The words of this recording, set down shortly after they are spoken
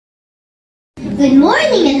Good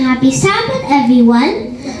morning and happy Sabbath,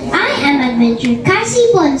 everyone. I am Adventure Cassie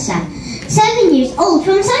Bonsa, 7 years old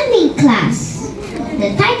from Sunday class.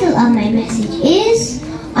 The title of my message is,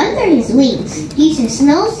 Under His Wings, Jesus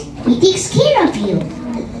Knows He Takes Care of You.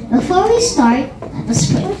 Before we start, let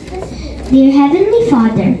us pray. Dear Heavenly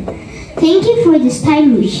Father, thank you for this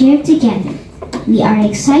time we share together. We are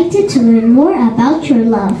excited to learn more about your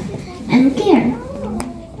love and care.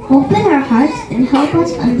 Open our hearts and help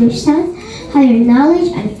us understand how your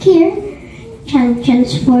knowledge and care can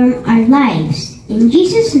transform our lives. In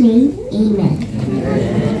Jesus' name, amen.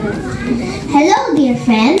 Hello, dear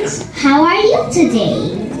friends. How are you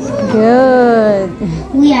today?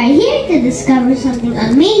 Good. We are here to discover something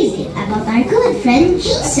amazing about our good friend,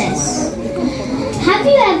 Jesus. Have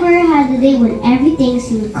you ever had a day when everything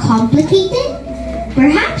seemed complicated?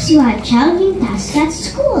 Perhaps you had challenging tasks at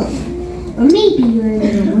school. Or maybe you were a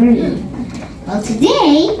little worried. Well,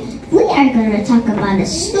 today, we are going to talk about a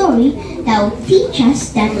story that will teach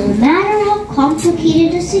us that no matter how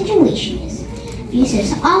complicated the situation is,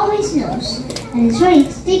 Jesus always knows and is ready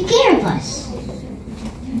to take care of us.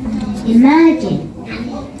 Imagine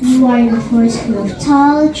you are in a forest full of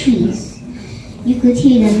tall trees. You could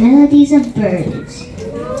hear the melodies of birds.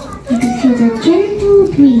 You could feel the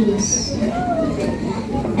gentle breeze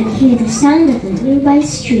and hear the sound of the nearby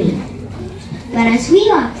stream. But as we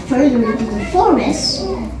walk further into the forest,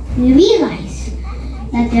 we realize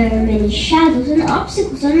that there are many shadows and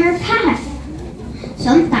obstacles on our path.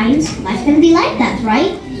 Sometimes life can be like that,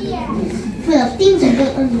 right? Full of things I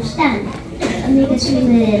don't understand and make us feel a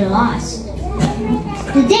little lost.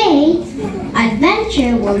 Today,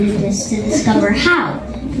 Adventure will lead us to discover how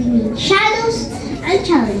we meet shadows and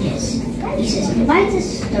challenges. Jesus invites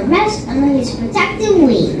us to rest under His protective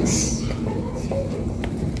wings.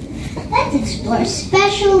 Let's explore a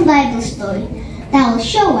special Bible story that will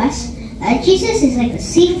show us that Jesus is like a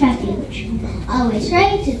safe refuge, always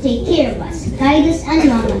ready to take care of us, guide us, and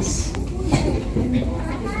love us.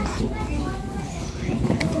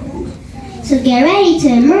 So get ready to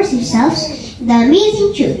immerse yourselves in the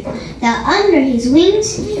amazing truth that under His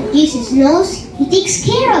wings, Jesus knows He takes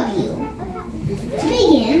care of you. To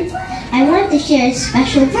begin, I want to share a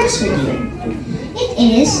special verse with you.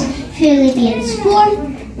 It is Philippians 4,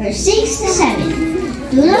 verse 6 to 7.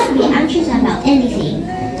 Do not be anxious about anything,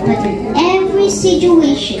 but in every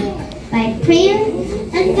situation, by prayer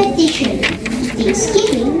and petition,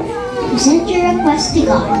 thanksgiving, present your requests to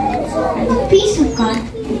God, and the peace of God,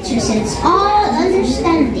 which transcends all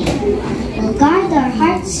understanding, will guard our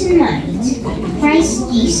hearts and minds in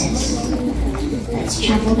Christ Jesus. Let's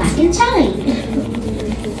travel back in time.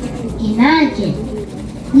 Imagine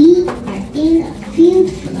we are in a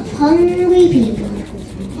field full of hungry people.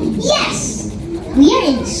 Yes! We are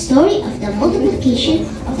in the story of the multiplication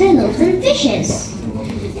of the loaves and fishes.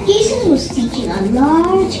 Jesus was teaching a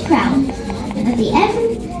large crowd, and at the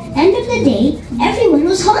end of the day, everyone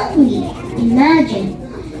was hungry. Imagine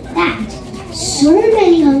that. So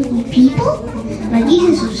many hungry people, but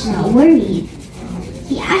Jesus was not worried.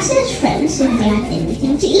 He asked his friends if they had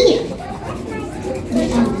anything to eat. He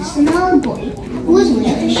found a small boy who was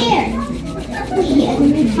willing to share. He had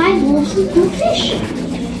only 5 loaves and 2 fish.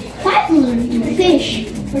 5 loaves and 2 fish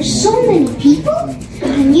for so many people?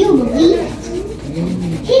 Can you believe it?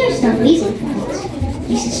 Here's the amazing part.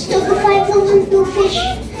 Jesus took the 5 loaves and 2 fish,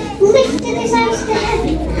 lifted his eyes to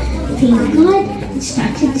heaven, thanked God, and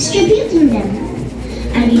started distributing them.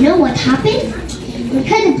 And you know what happened?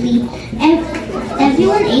 Incredibly,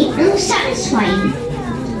 everyone ate and was satisfied.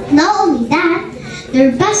 Not only that,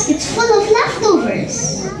 there were baskets full of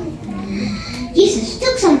leftovers. Jesus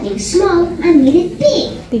took something small and made it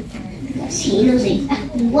big. Because He knows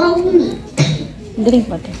exactly what we need. Drink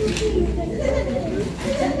water.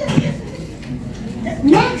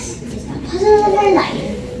 Next is the puzzle of our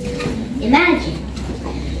life. Imagine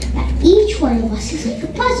that each one of us is like a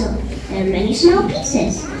puzzle. There are many small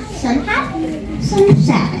pieces. Some happy, some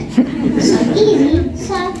sad, some easy,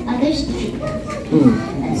 some others difficult.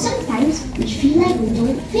 And sometimes we feel like we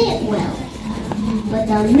don't fit well. But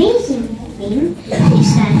the amazing thing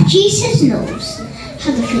is that Jesus knows how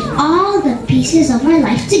to fit all the pieces of our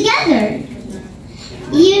life together.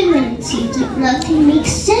 Even when it seems like nothing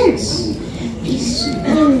makes sense, Jesus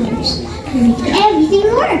knows how to make everything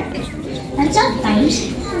work. And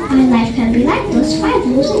sometimes our life can be like those 5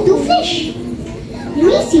 loaves and 2 fish. It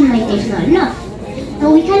may seem like there's not enough,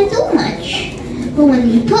 and we can't do much. But when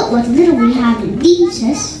we put what little we have in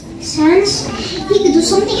Jesus' hands, He can do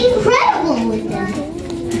something incredible with them.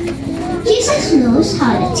 Jesus knows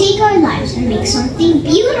how to take our lives and make something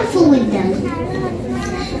beautiful with them.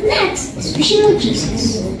 Next is fishing with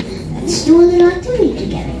Jesus. Let's do a little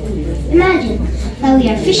while we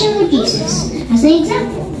are fishing with Jesus. As an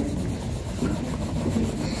example,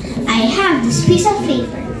 I have this piece of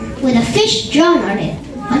paper with a fish drawn on it.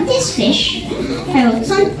 On this fish, I wrote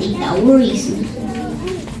something that worries me.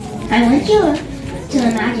 I want you to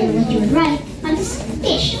imagine what you would write on this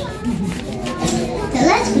fish. Now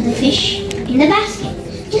let's put the fish in the basket,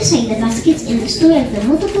 just like the baskets in the story of the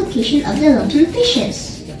multiplication of the loaves and fishes.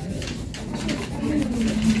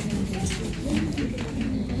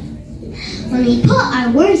 When we put our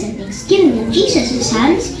worries and thanksgiving in Jesus'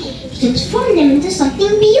 hands, He transforms them into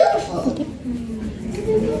something beautiful.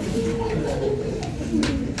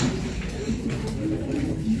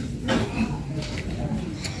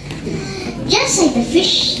 Just like the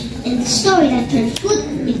fish in the story that turned food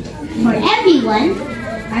for everyone,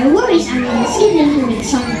 our worries and thanksgiving can make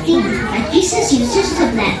something that Jesus uses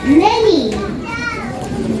to bless many.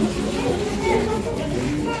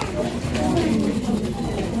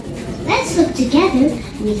 Let's look together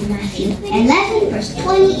with Matthew 11 verse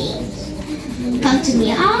 28. Come to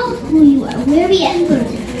me all who you are weary and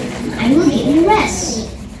burdened, I will give you rest.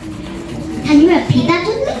 Can you repeat that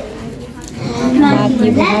with me?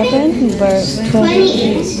 Matthew 11, verse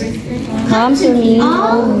 28. Come to me,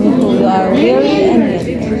 all who are weary and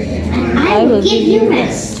burdened, and I will give you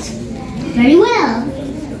rest. Very well.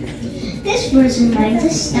 This verse reminds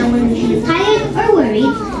us that when we feel tired or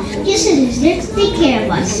worried, Jesus is there to take care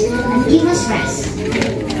of us and give us rest.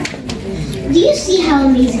 Do you see how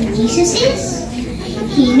amazing Jesus is?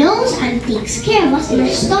 He knows and takes care of us in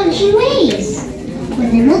astonishing ways. When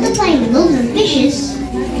they're multiplying loaves and fishes,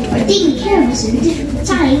 or taking care of us in difficult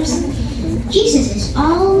times, Jesus is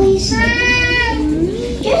always there.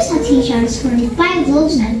 Just as He transformed 5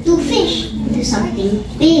 loaves and 2 fish into something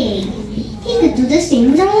big, He could do the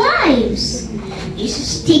same with our lives.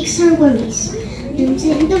 Jesus takes our worries, turns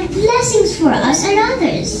it into blessings for us and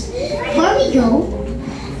others. Before we go,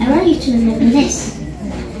 I want you to remember this.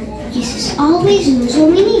 Jesus always knows what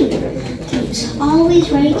we need. He is always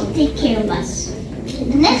ready to take care of us.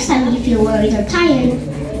 The next time you feel worried or tired,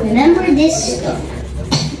 remember this story.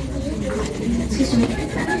 Excuse me.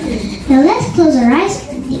 Now let's close our eyes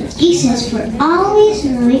and thank Jesus for always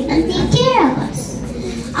knowing and taking care of us.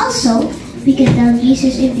 Also, we can tell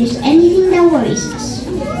Jesus if there's anything that worries us.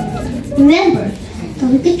 Remember that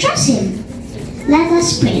we can trust Him. Let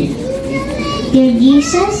us pray. Dear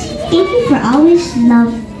Jesus, thank you for always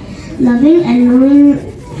loving and knowing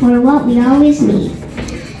for what we always need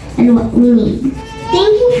and what we need.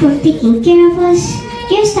 Thank you for taking care of us,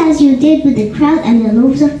 just as you did with the crowd and the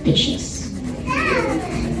loaves of fishes.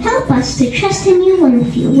 Help us to trust in you when we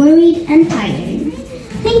feel worried and tired.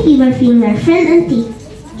 Thank you for being our friend and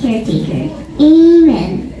caretaker.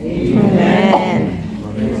 Amen.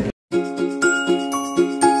 Amen.